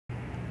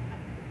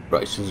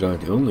Prices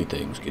aren't the only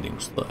things getting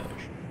slashed.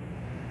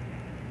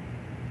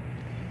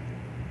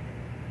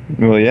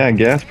 Well, yeah,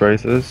 gas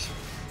prices.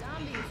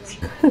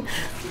 Oh,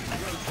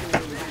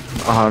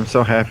 I'm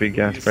so happy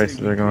gas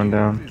prices are going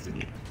down.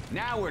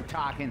 Now we're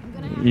talking.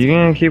 You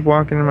gonna keep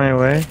walking in my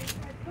way?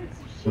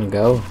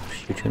 Go.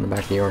 Shoot you in the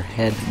back of your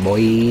head,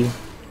 boy.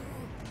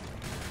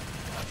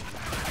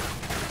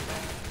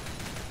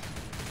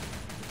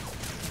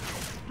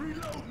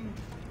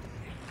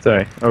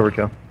 Sorry,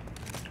 overkill.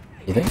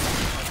 You think?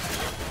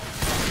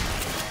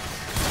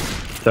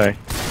 Sorry.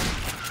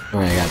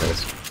 Alright, I got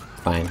this.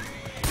 Fine.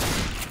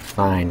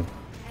 Fine.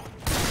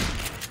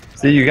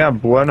 See, you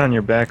got blood on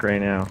your back right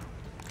now.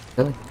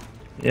 Really?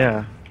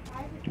 Yeah.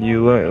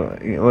 You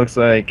look. It looks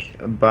like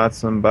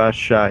some boss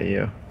shot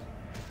you.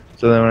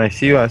 So then when I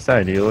see you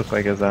outside, you look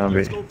like a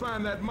zombie.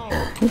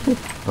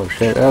 Oh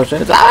shit, oh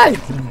shit, die!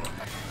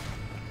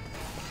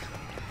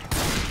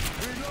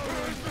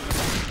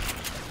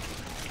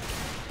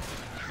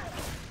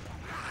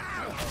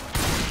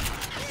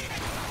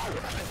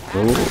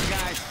 Ooh.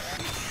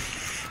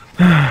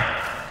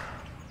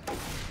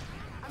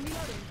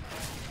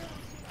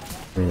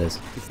 Look at this.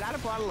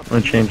 I'm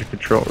gonna change the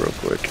control real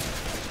quick.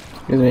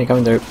 Excuse me,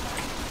 coming through.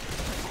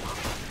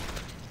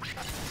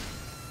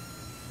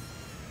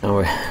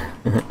 Oh,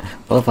 I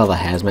love how the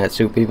hazmat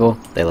suit people,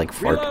 they like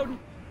fart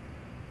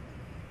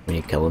when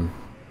you kill them.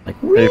 Like,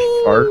 They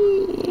fart?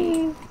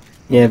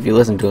 yeah, if you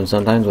listen to them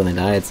sometimes when they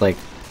die, it's like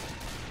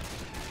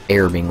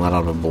air being let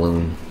out of a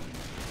balloon.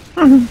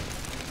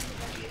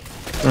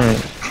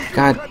 Alright.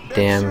 God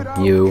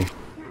damn you.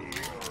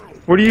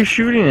 What are you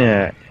shooting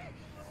at?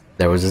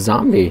 There was a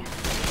zombie.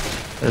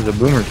 There's a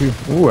boomer too.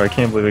 Ooh, I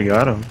can't believe we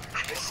got him.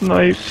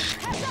 Snipe.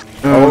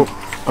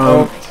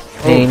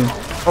 Pain,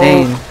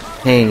 pain,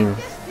 pain.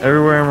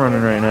 Everywhere I'm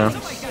running right now.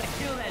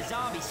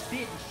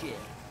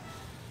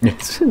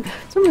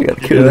 Somebody got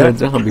to kill that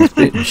zombie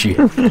spitting shit.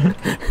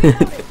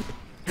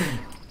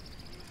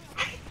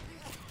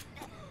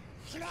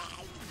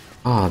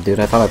 Oh, dude,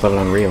 I thought I put it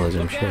on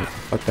realism. Shit,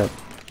 fucked up.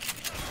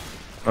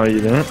 Oh,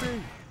 you didn't?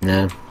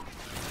 Nah.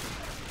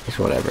 It's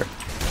whatever.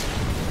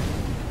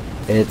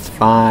 It's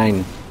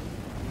fine.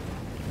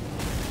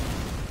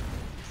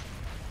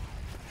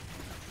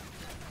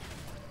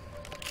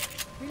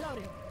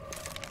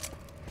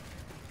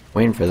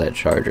 Waiting for that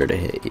charger to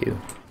hit you.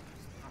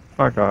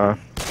 Fuck off.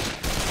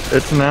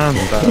 It's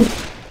non-stop.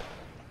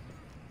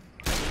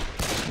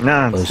 The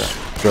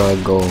Non-stop.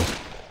 struggle.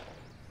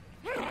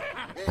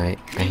 I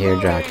hear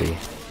a jockey.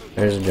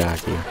 There's a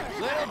jockey.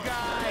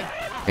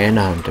 And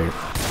a hunter.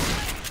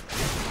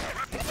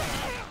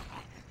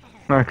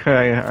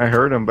 Okay, I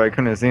heard him, but I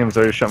couldn't see him,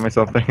 so I just shut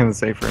myself back in the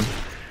safe room.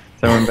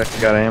 So I went back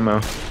and got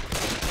ammo.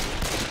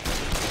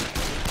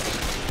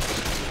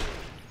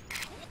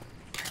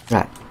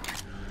 Right.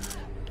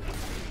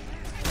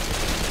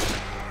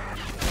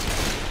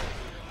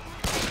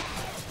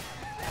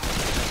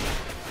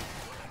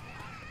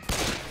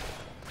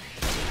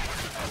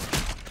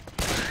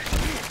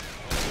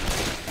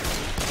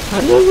 I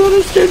just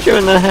want to shoot you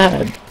in the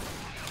head.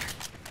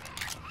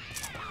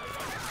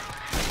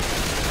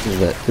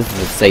 This is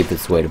the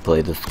safest way to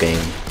play this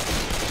game.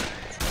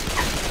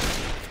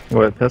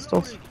 What,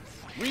 pistols?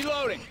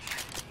 Reloading.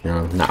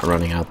 No, not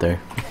running out there.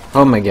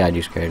 Oh my god,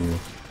 you scared me.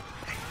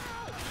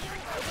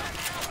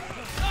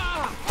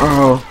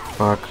 Oh,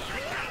 fuck.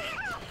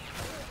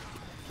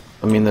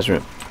 I mean this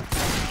room.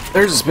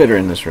 There's a spitter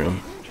in this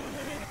room.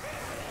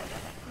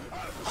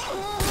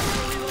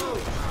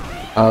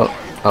 Oh,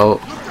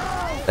 oh.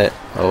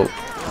 Oh.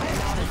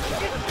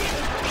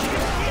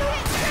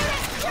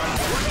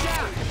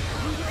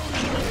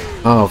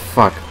 Oh,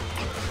 fuck.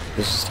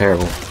 This is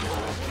terrible.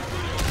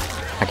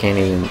 I can't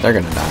even... They're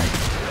gonna die.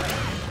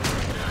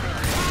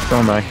 So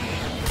am I.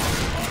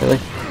 Really?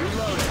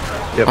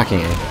 Yep. I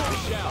can't.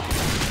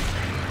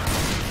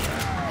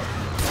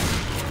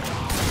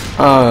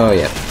 Oh,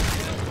 yeah.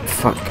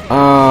 Fuck.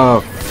 Oh,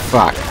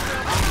 fuck.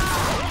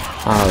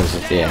 Oh, this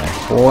is...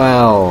 Yeah.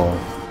 Well...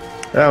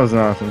 That was an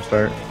awesome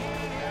start.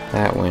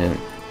 That went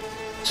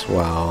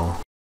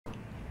swell.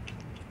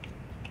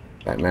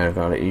 Batman's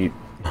gotta eat.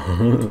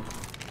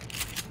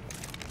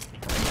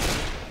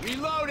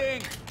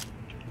 Reloading.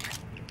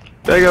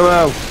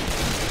 Bigelow!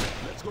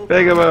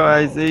 Bigelow,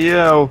 I see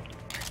you!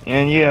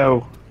 And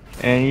you!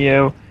 And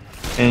you!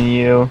 And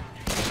you!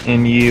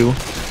 And you!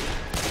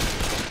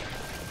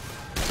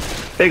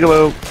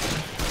 Bigelow!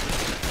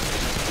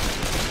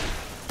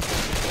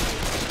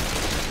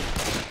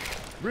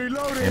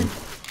 Reloading.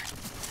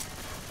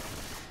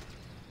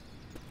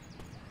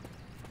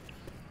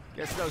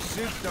 Guess those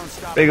suits don't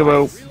stop.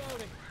 Bigelow!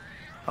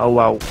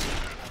 Hello.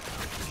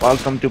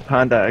 Welcome to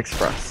Panda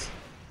Express.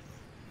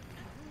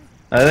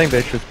 I think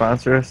they should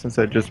sponsor us since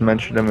I just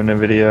mentioned them in a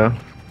video.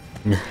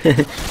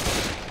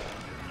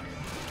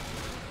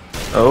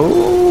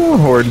 Oh,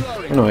 horde.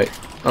 No, wait.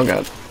 Oh,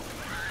 God.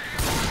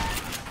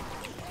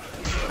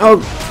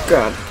 Oh,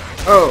 God.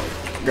 Oh,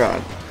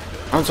 God.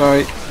 I'm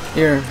sorry.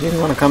 Here, you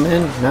didn't want to come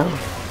in? No?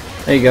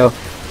 There you go.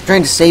 I'm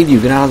trying to save you.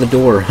 Get out of the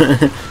door.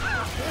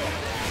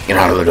 Get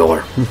out of the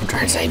door. I'm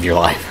trying to save your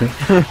life.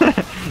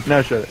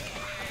 No, shut it.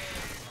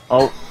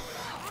 Oh.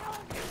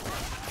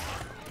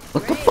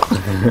 What the fuck?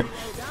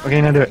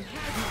 Okay, now do it.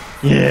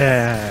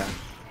 Yeah.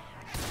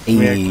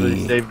 We actually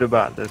Hey. saved a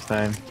bot this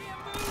time.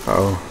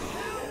 Oh.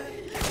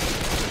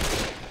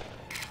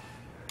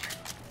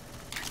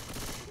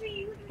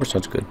 We're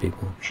such good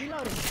people.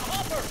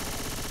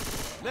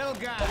 Little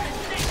guy.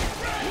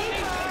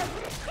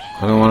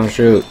 I don't want to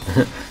shoot.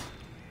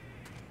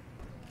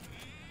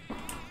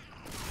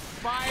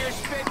 Fire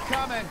spit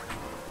coming.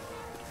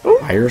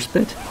 Fire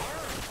spit?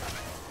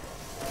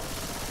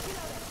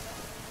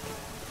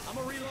 I'm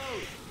a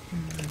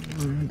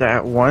reload.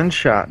 That one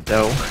shot,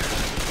 though.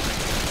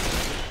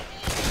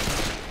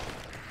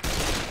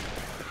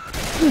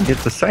 You get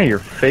the side of your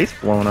face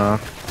blown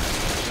off.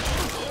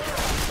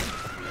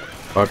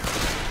 Fuck.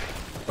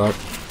 Fuck.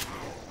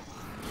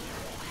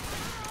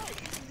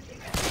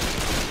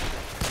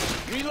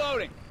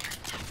 Reloading.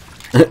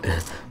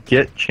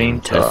 Get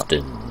chainsaw.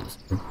 Intestines.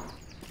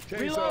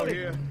 Chainsaw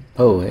here.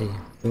 Oh, hey.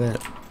 Look at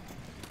that.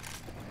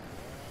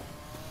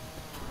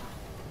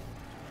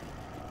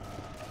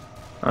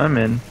 I'm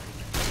in.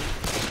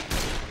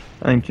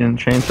 I think getting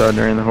chainsaw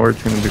during the horde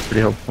is going to be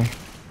pretty helpful.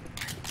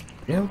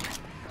 Yeah.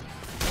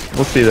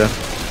 We'll see though.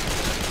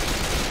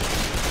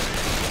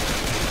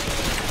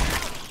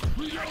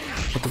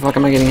 What the fuck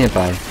am I getting hit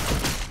by?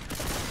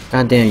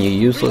 God damn you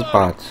useless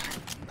bots.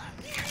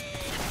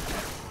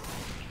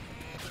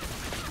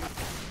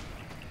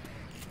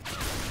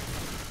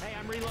 Hey,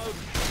 I'm reloading.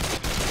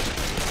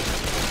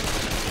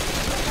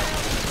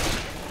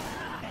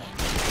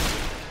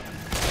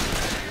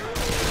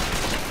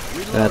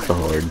 That's a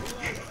horde.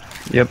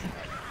 Yep.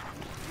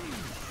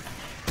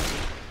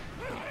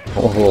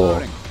 Oh,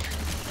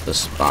 the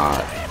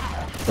spot.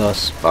 The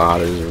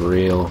spot is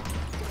real.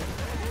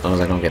 As long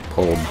as I don't get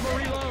pulled. I'm a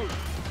reload.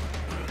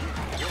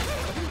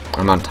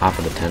 I'm on top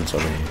of the tents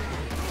over here.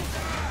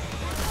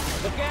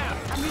 Look out.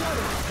 I'm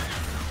reloading.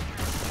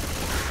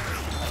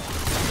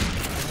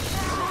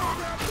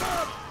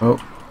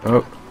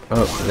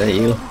 Oh, is that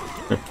you?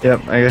 Yep,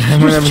 I'm gonna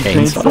have a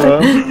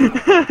Chainsaw?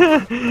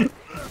 chainsaw.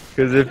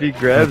 Because if he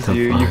grabs What the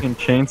you, you fuck? can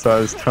chainsaw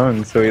his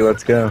tongue so he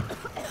lets go.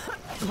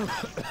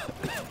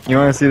 You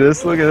wanna see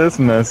this? Look at this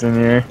mess in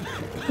here.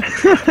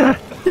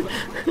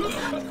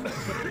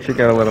 She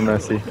got a little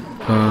messy.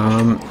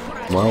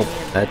 Well,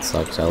 that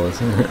sucks, Ellis.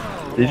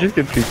 Did you just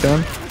get peeked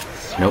on?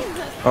 Nope.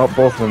 Oh,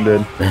 both of them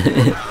did.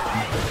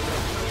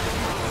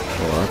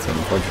 Well, that's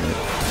unfortunate.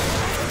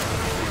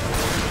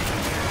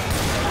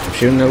 I'm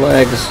shooting their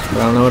legs, but I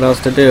don't know what else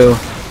to do.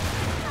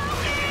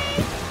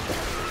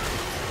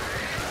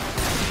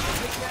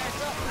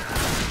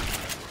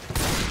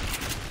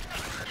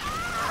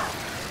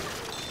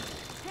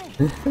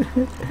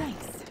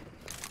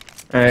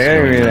 Alright, I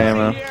gotta get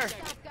ammo. Here.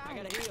 I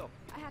gotta heal.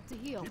 I have to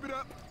heal.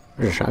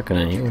 There's a shotgun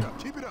in here.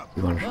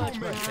 You want to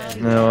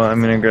shoot? No, I'm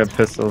gonna grab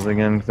pistols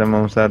again because I'm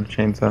almost out of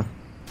chainsaw.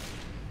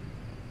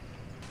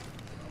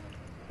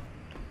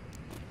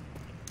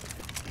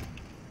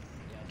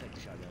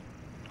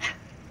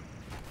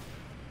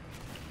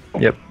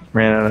 Yep,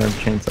 ran out of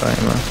chainsaw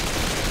ammo.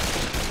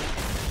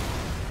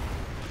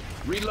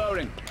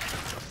 Reloading.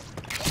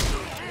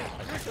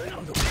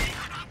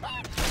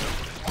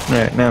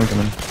 Alright, now I'm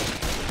coming.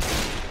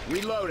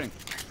 Reloading.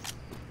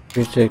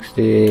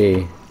 360,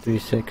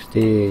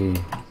 360,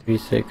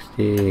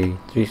 360,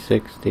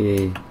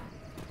 360.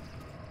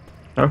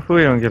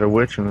 Hopefully we don't get a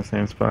witch in the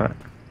same spot.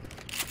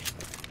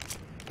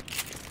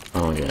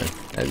 Oh yeah,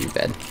 that'd be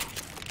bad.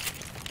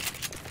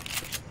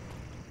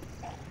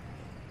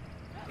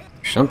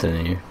 There's something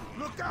in here.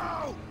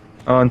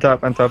 Oh, on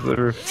top of the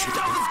roof.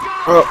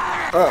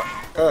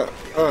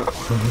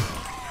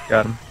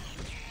 Got him.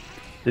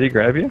 Did he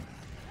grab you?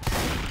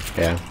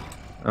 Yeah.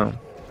 Oh.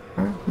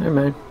 Alright, never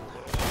mind.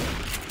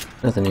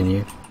 Nothing in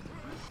here.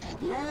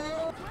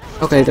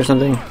 Okay, there's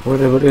something. What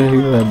do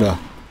you have?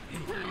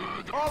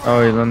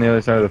 Oh, he's on the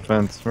other side of the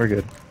fence. We're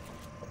good.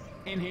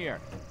 In here.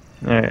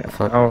 Alright,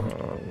 Fuck.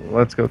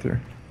 let's go through.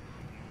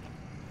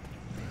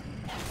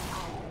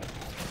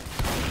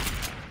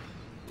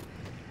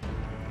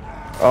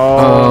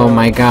 Oh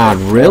my god,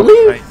 Oh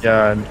really? my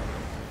god.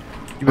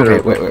 You better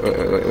Okay, wait.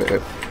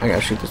 I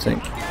gotta shoot this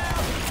thing.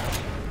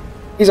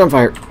 He's on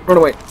fire. Run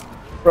away.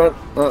 Run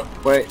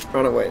away.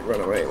 Run away.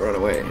 Run away. Run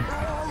away.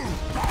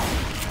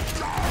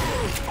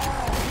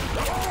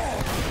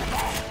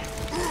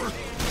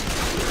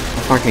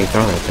 How far can you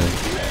throw that thing?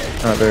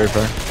 Not very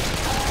far.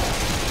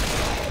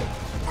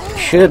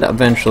 Should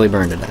eventually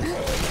burn to death.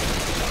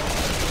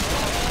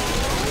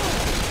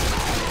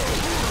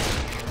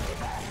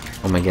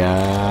 Oh my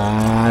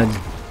god.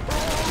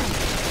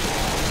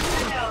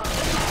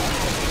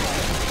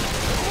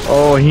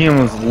 Oh, he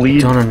almost I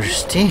leads. don't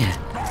understand.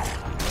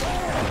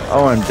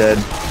 Oh, I'm dead.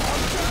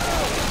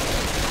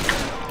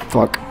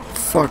 Fuck.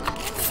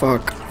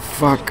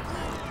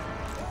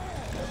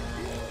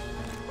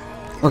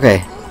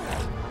 Okay.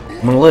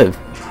 I'm gonna live.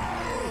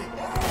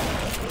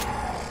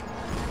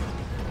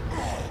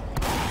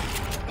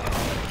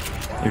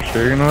 You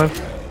sure you're gonna live?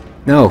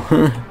 No.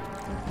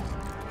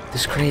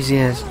 This crazy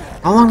ass.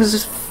 How long does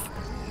this?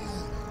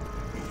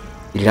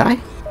 Did he die?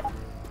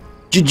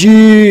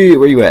 GG!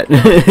 Where you at?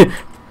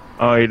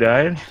 Oh, he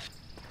died?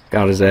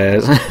 Got his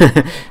ass.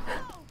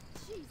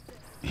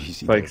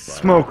 Like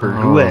smoker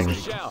Oh.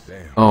 glitch.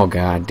 Oh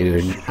god,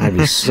 dude. I'd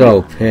be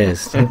so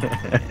pissed. I'd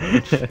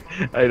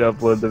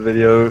upload the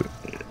video.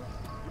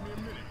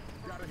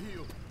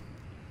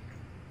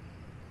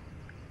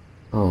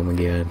 Oh my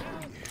god.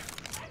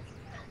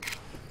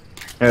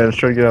 Alright, let's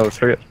try to get out. Let's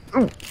try to get.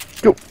 Ooh,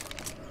 go.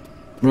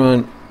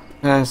 Run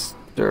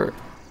faster.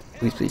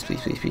 Please, please,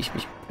 please, please, please,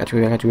 please. Got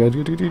you, I got you. I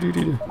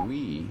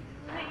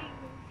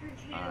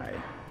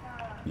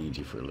need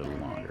you for a little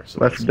longer. So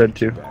Left 4 Dead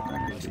 2. back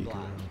on your feet.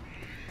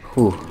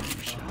 Whew.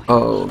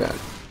 Oh god.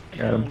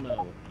 Got him.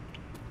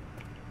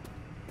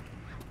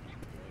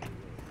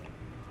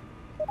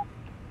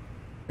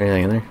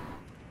 Anything in there?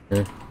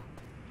 Yeah.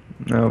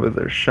 No, but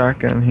there's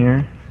shotgun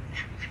here.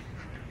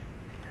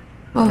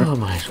 Oh,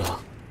 might as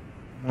well.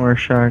 More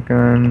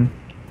shotgun.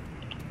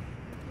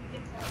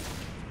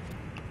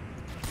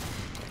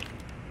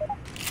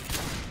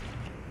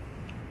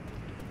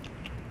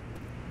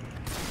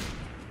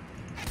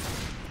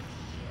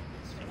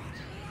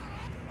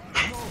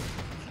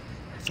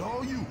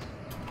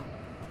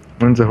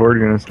 When's the horde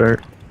gonna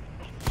start?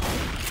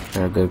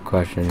 A good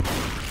question.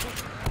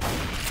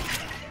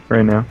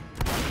 Right now.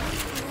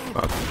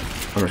 Fuck.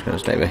 I'm just gonna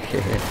stay back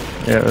here.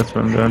 Yeah, that's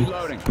what I'm doing.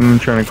 Reloading. I'm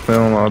trying to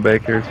kill them all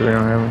back here so they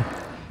don't have him.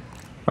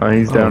 Oh,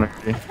 he's down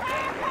already.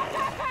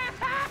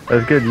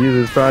 That's good.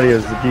 Use his body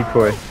as a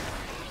decoy.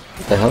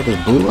 What the hell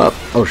just blew up?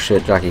 Oh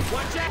shit, jockey.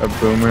 A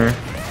boomer.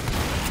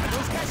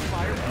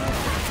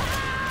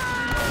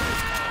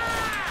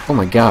 Oh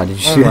my god,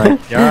 did you Oh see my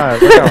that?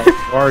 god, look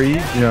how far he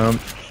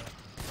jumped.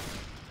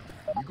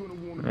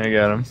 I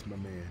got him.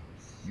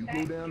 You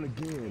go down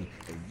again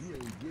and you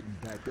ain't getting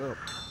back up.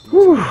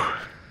 Whew.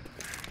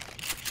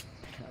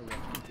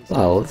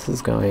 Well, this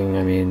is going,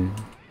 I mean...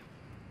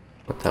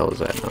 What the hell was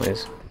that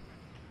noise?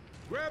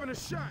 Grabbing a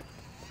shot.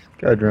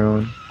 Got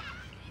drone.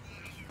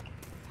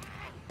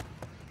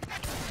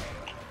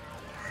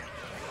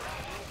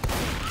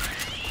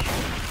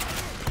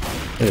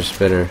 There's a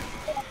spitter.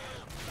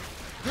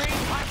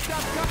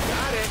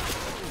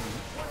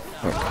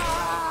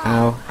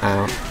 Ow,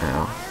 ow,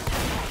 ow.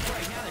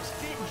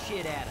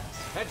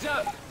 Heads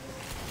up.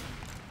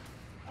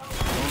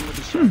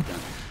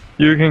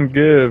 You can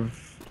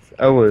give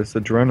Ellis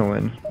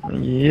adrenaline.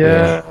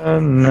 Yeah,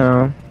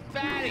 no.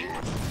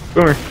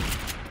 Boomer.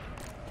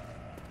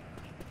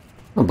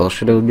 What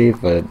bullshit it would be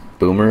if a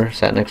boomer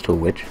sat next to a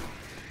witch?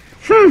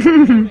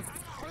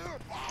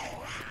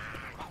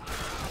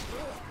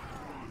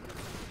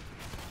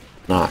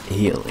 Not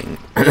healing.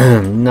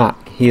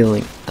 Not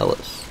healing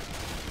Ellis.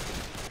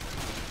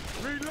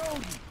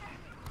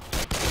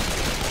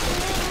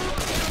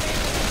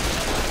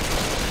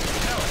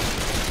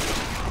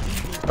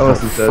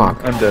 Ellis is dead.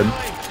 fuck. I'm dead.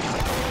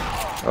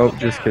 Oh,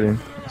 just kidding.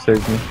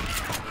 Saved me.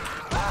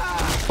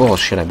 Oh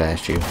shit, I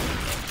bashed you.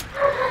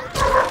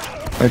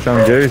 My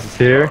Tom Jerry's is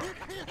here.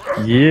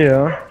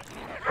 Yeah.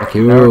 Fuck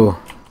you.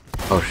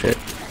 Oh shit.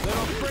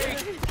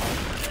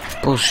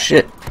 Oh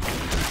shit.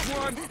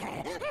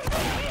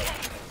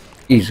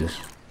 Jesus.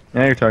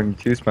 Now you're talking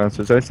to 2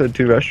 sponsors. I said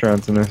 2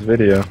 restaurants in this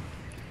video.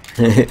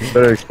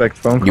 Better expect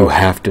phone calls. You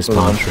have to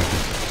sponsor.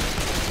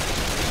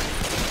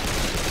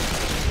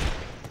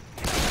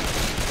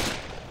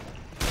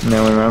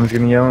 Now my mom's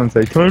gonna yell and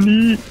say,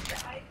 Tony!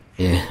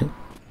 Yeah.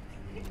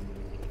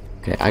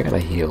 Okay, I gotta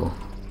heal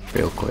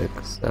real quick,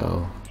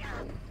 so...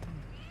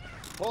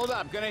 Hold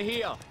up, gonna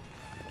heal.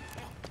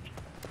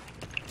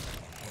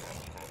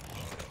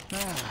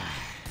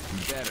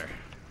 Better.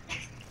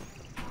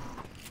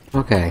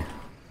 Okay.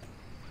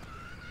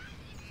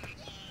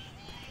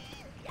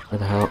 Where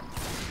the hell?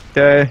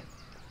 Okay.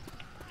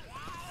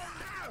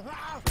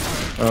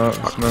 Oh,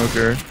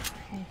 smoker.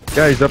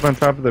 Yeah, he's up on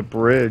top of the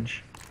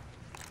bridge.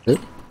 Good?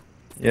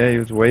 Yeah, he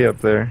was way up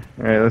there.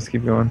 Alright, let's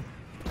keep going.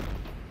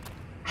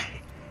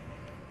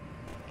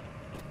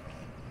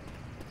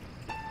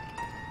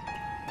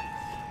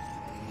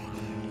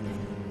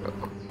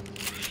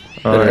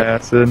 Oh, Better.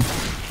 acid.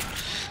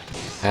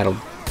 That'll...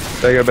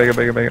 Back up, back up,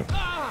 back up, back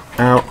up.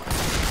 Ow.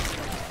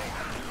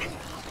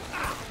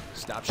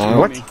 Stop Ow. shooting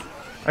What? me.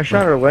 I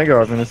shot her leg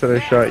off and it said I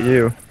shot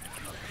you.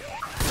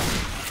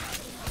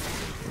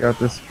 Got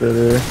this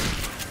spitter.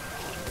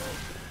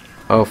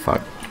 Oh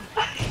fuck.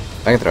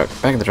 Back in the truck,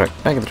 back in the truck,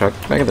 back in the truck,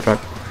 back in the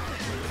truck.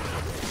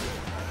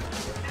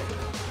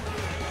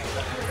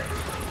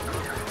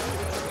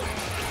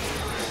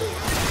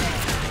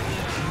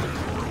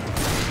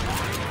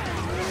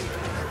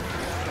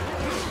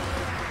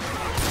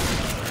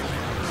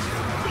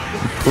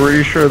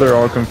 Pretty sure they're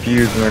all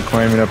confused and they're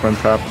climbing up on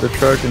top of the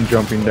truck and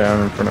jumping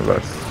down in front of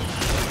us.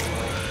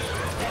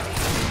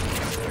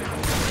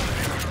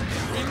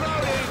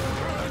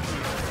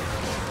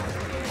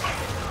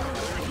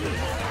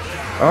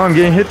 Oh, I'm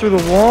getting hit through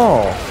the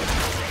wall.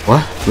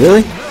 What?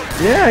 Really?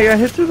 Yeah, I got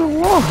hit through the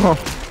wall.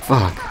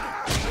 Fuck.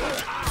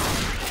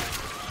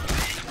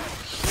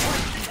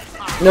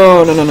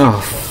 No, no, no,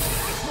 no.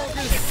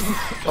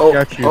 Oh,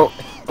 Got you. oh,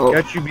 oh,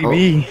 Got you,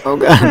 BB. Oh,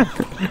 god.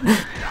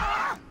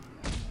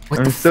 What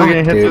I'm the still fuck,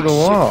 getting hit dude? through the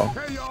wall.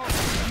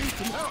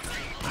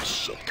 Oh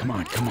shit! Come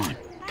on, come on,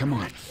 come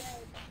on.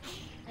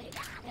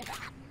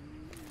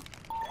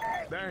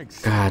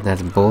 Thanks. God,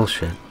 that's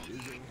bullshit.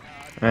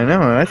 I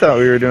know. I thought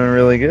we were doing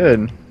really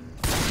good.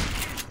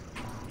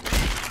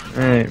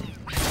 Alright.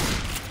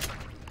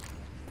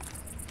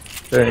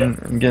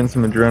 I'm getting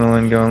some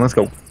adrenaline going. Let's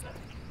go.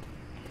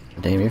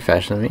 Damn, you're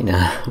faster than me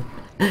now.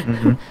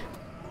 Mm-hmm.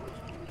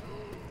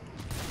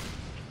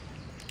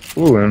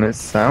 Ooh, and it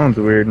sounds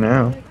weird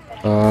now.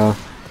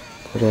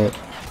 Put it.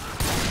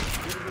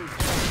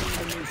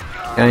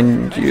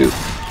 Behind you.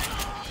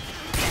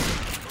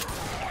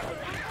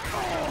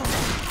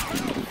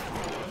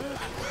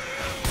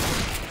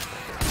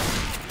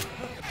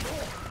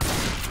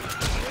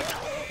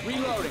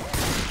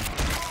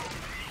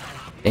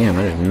 Damn,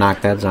 I just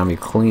knocked that zombie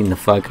clean the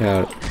fuck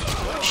out.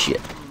 Shit.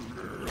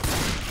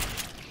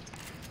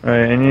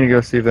 Alright, I need to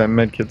go see if that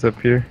medkit's up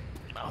here.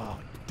 Oh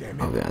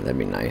god, that'd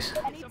be nice.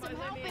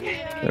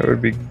 That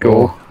would be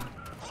gold.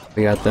 Oh,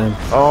 we got them.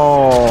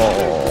 Oh.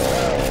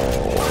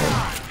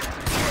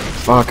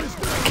 Fuck.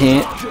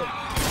 Can't.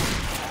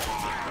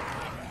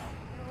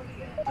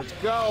 Let's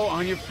go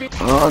on your feet.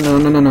 Oh, no,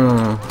 no, no, no,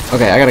 no.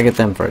 Okay, I gotta get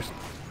them first.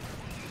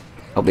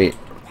 I'll be.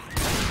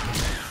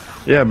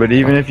 Yeah, but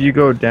even if you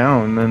go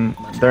down, then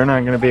they're not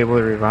going to be able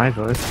to revive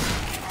us.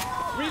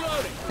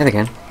 Yeah, they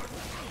can.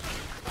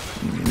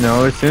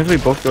 No, as soon as we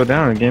both go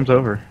down, the game's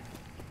over.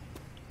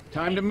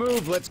 Time to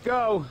move. Let's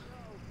go.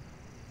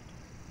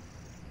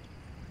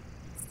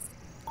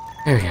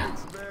 There we go.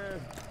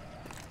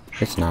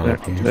 It's not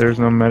up here. There's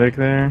no medic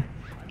there.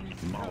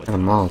 Got a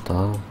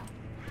Molotov.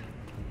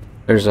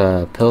 There's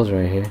pills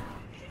right here.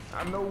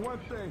 I know one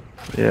thing.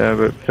 Yeah,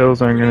 but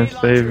pills aren't going to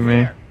save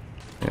me.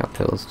 I got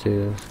pills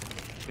too.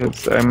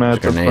 I'm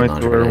at the Grenade point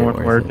launcher where ain't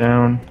we're worth it.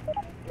 down.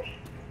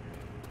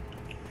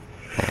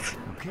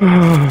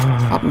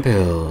 Popping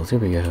pills. Here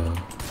we go.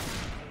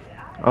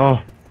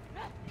 Oh,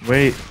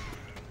 wait.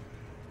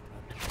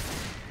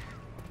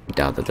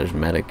 Doubt that there's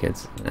medic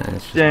kits. Nah,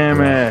 it's just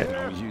Damn it. Can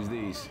always use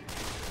these.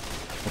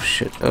 Oh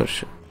shit. Oh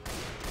shit.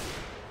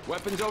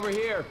 Weapons over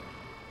here.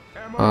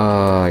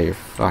 Oh, you're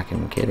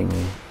fucking kidding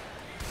me.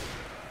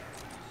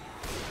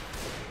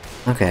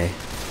 Okay.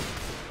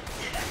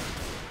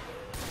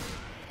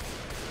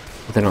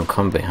 But they don't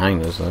come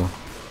behind us though.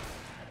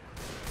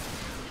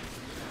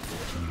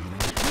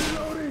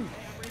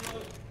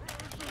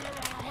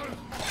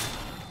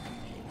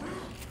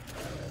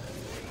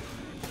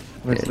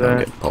 What's Don't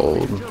that? get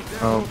pulled.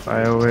 Oh,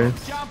 I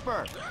always.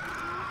 Jumper.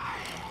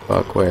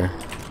 Fuck, where?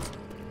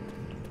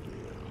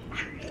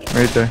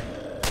 Right there.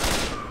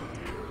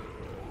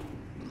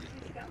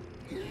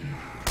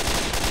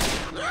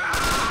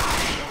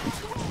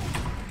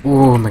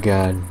 Oh my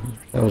god.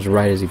 That was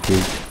right as he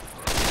puked.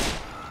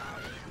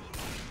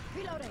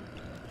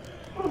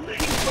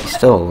 He's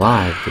still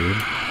alive, dude.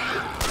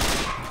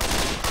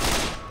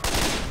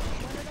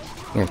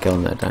 Yeah, kill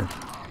him that time.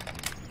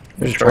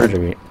 There's a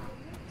charger.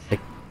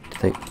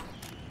 Take.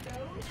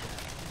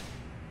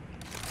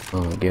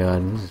 Oh my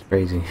god, this is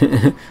crazy.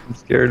 I'm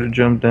scared to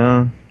jump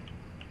down.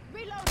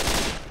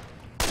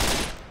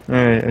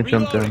 Alright, I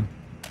jumped down.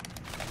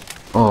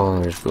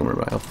 Oh, there's Boomer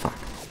Bio. Fuck.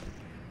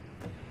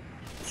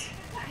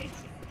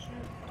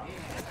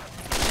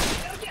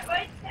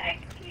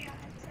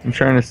 I'm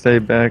trying to stay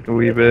back a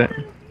wee bit.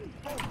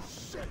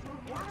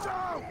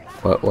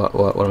 What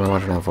am I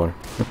watching out for?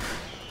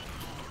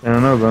 I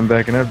don't know, but I'm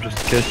backing up just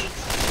in case.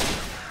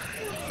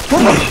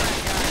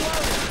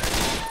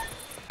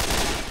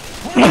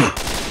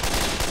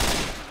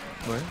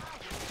 What?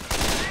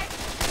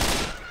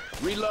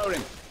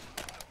 Reloading.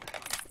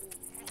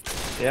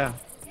 Yeah.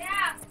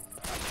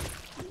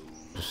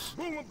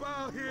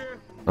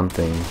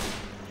 Something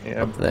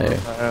Yeah, up there.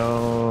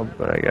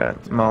 But I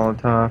got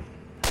Molotov.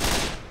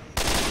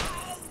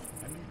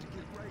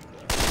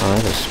 Oh,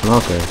 that's a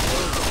smoker.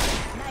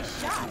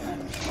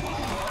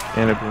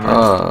 And a boomer.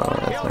 Oh,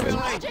 that's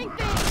not good.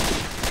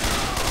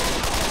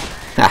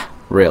 Ha!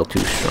 Rail too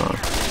strong.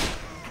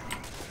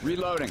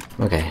 Reloading.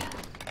 Okay.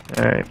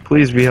 Alright,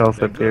 please be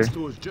health up here.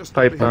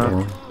 Pipe bomb.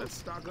 Okay. Let's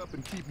stock up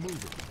and keep moving.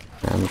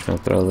 I'm just gonna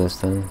throw this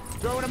then.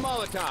 Throwing a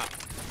Molotov.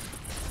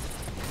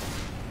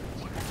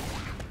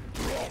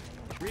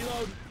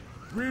 Reload.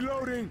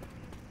 Reloading.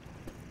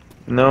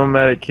 No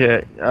medic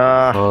kit.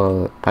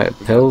 Oh,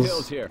 pills?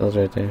 Pills here. Pills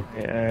right there.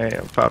 Yeah,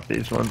 I'll pop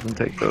these ones and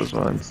take those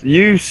ones.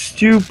 You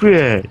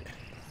stupid!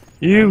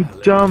 You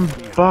dumb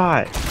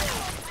bot!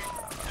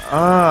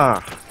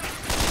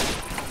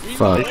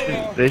 Fuck.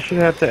 They should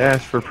have to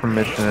ask for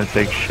permission to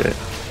take shit.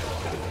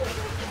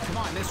 Come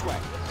on, this way.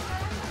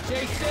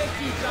 Stay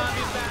safe, you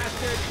zombie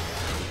bastard.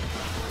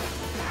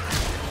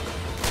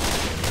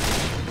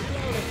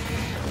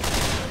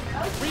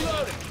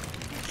 Reloading.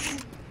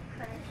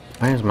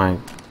 Why is my...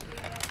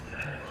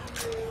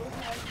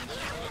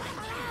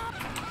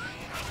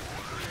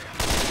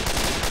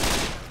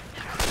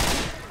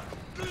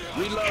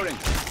 Reloading.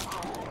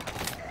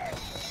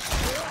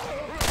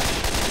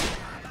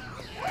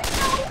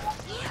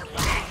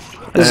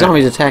 This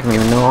zombie's attacking me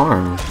with no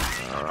arms.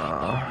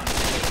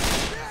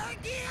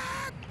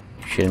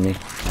 You shitting me?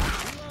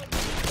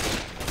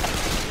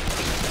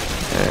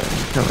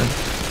 Coming.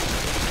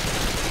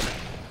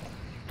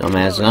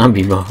 Dumbass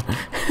zombie ball.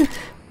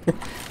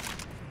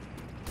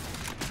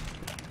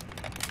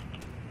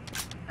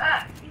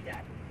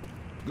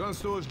 Gun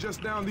store's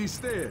just down these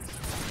stairs.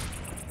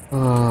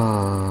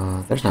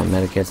 Oh, there's not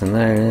medikits in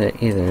there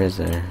either, is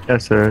there?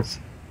 Yes, there is.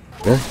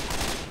 Really?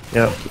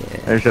 Yep.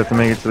 Yeah. I just have to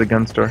make it to the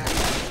gun store.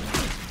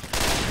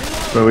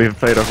 But we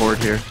fight a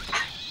horde here.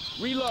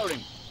 Reloading.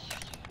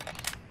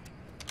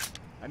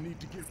 I need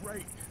to get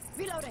right.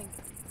 Reloading.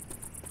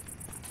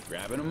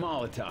 Grabbing a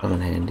Molotov.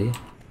 Coming handy.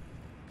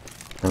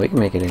 Now we can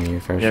make it in here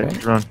first, Yeah, right?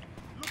 just run.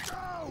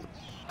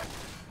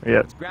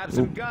 Yeah. Grab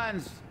some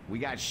guns. We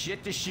got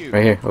shit to shoot.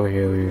 Right here, over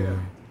here, over here.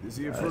 This is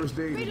your first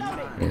aid.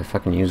 Reloading. Yeah,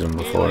 fucking use them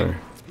before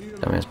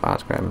dumbass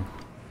bots grab them.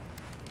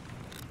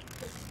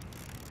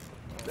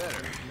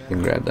 You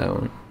can grab that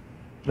one.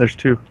 There's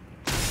two.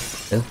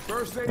 Yeah?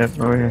 First aid Yep,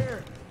 over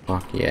here.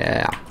 Fuck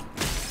yeah.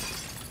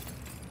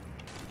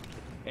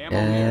 Ammo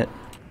Yeah. here.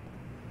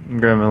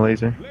 Grab my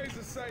laser.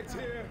 Laser sights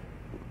here.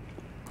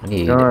 I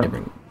need Gun. a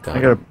different gun.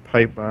 I got a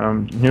pipe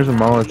bomb. Here's a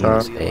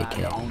Molotov. Use Allowed AK.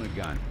 to own a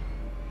gun.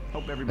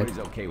 Hope everybody's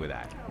okay with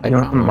that. You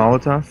want a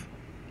Molotov?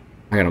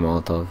 I got a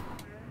Molotov.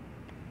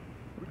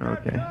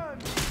 Okay.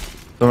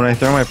 So when I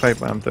throw my pipe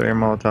bomb, throw your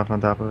Molotov on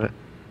top of it.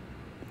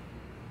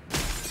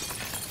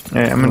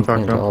 Hey, I'm gonna talk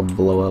to It'll all him.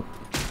 blow up.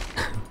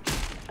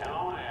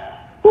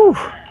 Whew.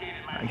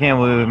 I can't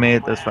believe we made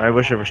it this far. I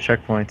wish there was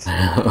checkpoints.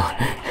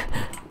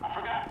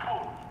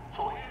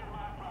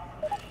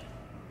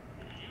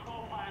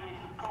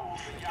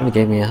 Somebody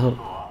gave me a help.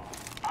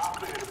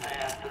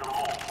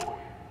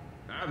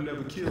 I've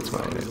never killed That's why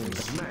I zombies didn't on do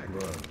the smack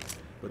run,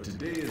 but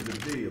today is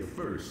the day of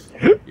first.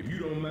 If you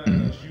don't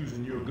mind us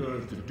using your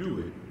guns to do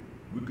it,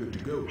 we're good to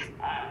go.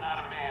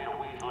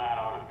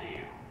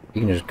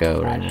 You can just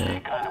go right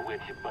now.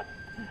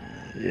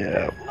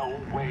 Yeah.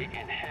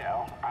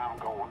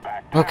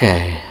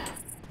 Okay.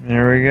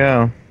 There we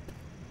go.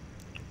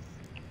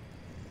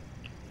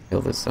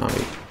 Kill this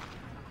zombie.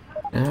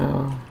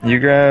 No. You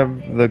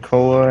grab the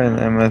cola and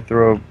I'm gonna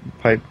throw a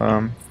pipe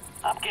bomb.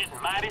 I'm getting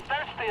mighty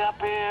thirsty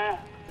up here.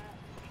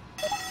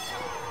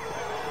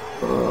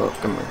 Oh,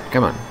 come on,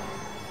 come on.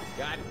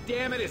 God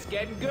damn it, it's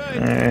getting good.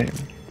 Alright.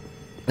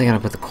 They gotta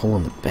put the coal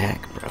in the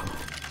back, bro.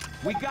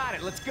 We got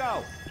it. Let's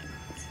go.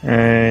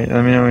 Alright,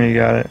 let me know when you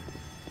got it.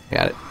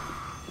 Got it.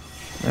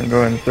 And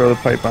go ahead and throw the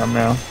pipe bomb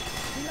now.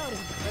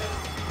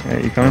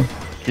 Alright, you coming?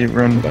 Keep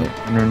running. Go.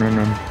 Run, run,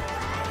 run.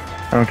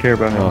 I don't care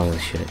about him. Oh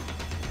shit.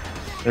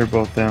 They're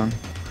both down.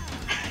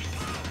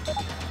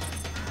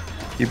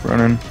 Keep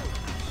running.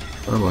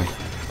 Oh boy.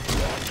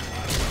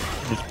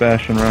 Just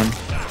bash and run.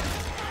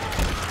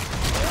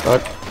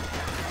 Fuck.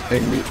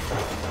 Take me.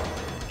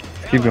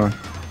 Keep going.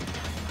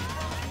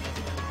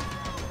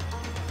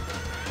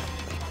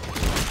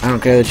 I don't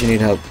care that you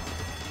need help.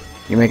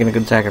 You're making a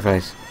good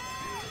sacrifice.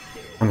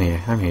 I'm here.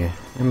 I'm here.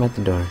 I'm at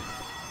the door.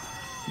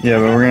 Yeah,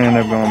 but we're gonna end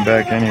up going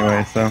back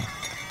anyway, so.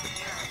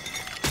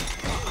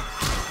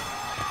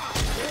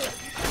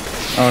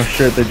 Oh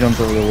shit, they jumped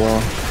over the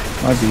wall.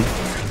 Might be.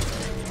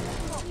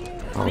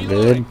 All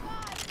good.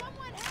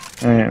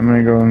 Alright, I'm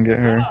gonna go and get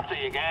her. Up to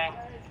you, gang.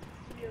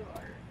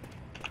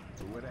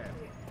 So what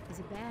happened? Is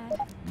it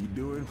bad? You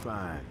doing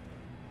fine.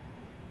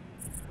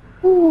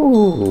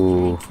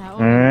 Ooh.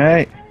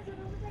 Alright.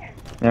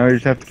 Now we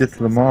just have to get to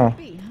the mall.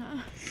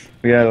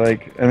 We got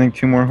like, I think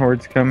 2 more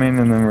hordes coming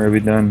and then we're gonna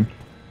be done.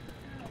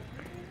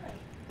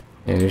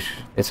 Yeah,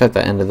 it's at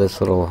the end of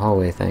this little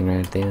hallway thing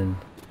right at the end.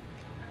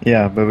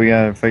 Yeah, but we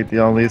gotta fight the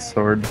all these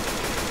sword.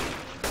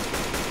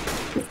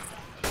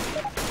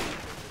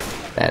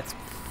 That's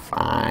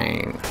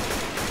fine.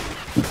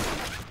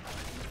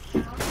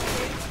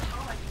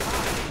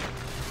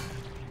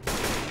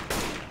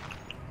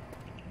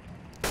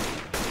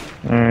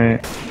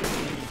 Alright.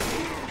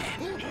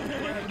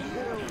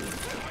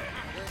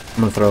 I'm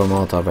gonna throw a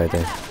Molotov right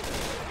there.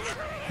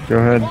 Go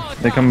ahead.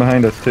 They come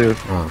behind us too.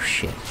 Oh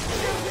shit.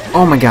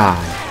 Oh my god.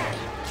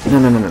 No,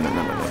 no, no, no, no,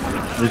 no, no,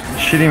 no, no.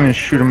 She didn't even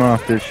shoot him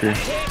off, did she?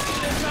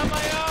 This on my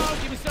own.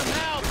 Give me some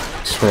help.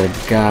 Swear to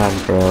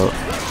God, bro. Do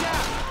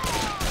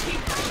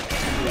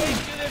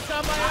this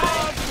on my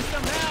own. Give me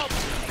some help.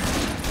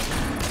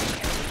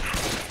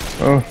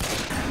 Oh,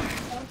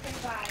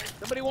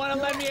 Somebody want to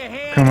lend me a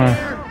hand come on.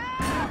 here?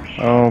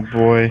 Oh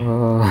boy.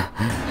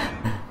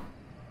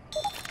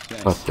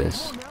 Fuck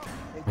this.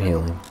 I'm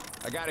healing.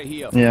 I gotta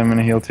heal. Yeah, I'm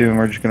gonna heal too and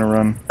we're just gonna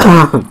run.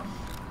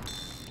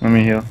 Let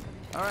me heal.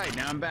 All right,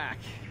 now I'm back.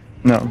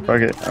 No,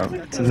 fuck it.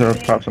 I'll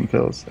pop some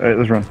pills. Alright,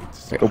 let's run.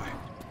 Go.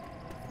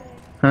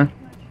 Huh?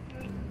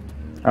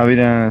 I'll be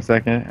down in a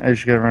second. I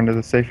just gotta run to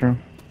the safe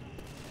room.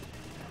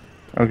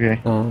 Okay.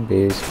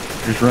 Zombies.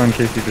 Just run,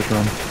 Casey, just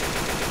run.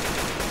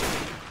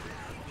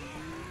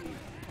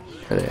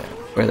 Where they at?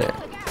 Where they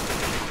at?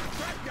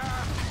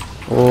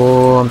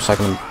 Oh, I'm stuck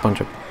in a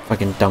bunch of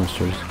fucking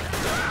dumpsters.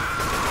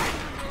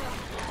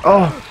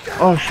 Oh!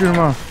 Oh, shoot him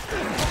off.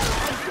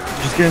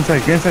 Just get inside,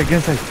 get inside,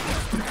 get inside.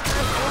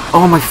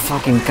 Oh my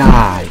fucking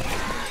god.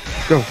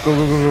 Go, go,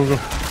 go, go, go,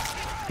 go.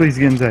 Please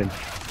get inside.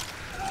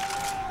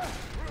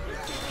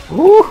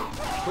 Woo.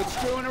 Quit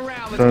screwing around.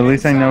 Let's So at get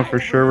least I know inside. for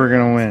sure we're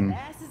gonna win.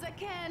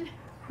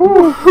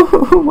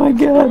 Oh my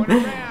god.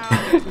 Going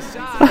around. Get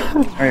inside.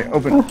 Alright,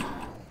 open.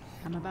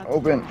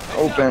 Open,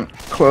 open,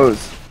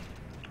 close.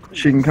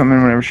 She can come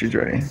in whenever she's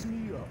ready.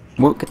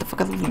 Whoa, get the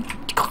fuck out of me.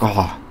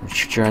 Oh,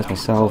 shoot your ass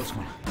myself.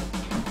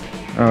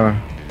 Oh,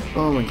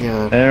 Oh my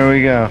god. there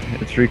we go.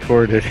 It's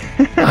recorded.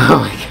 Oh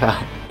my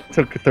god.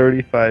 Took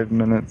 35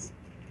 minutes.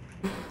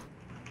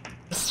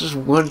 It's just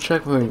one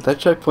checkpoint. That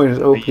checkpoint is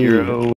OP. Hero.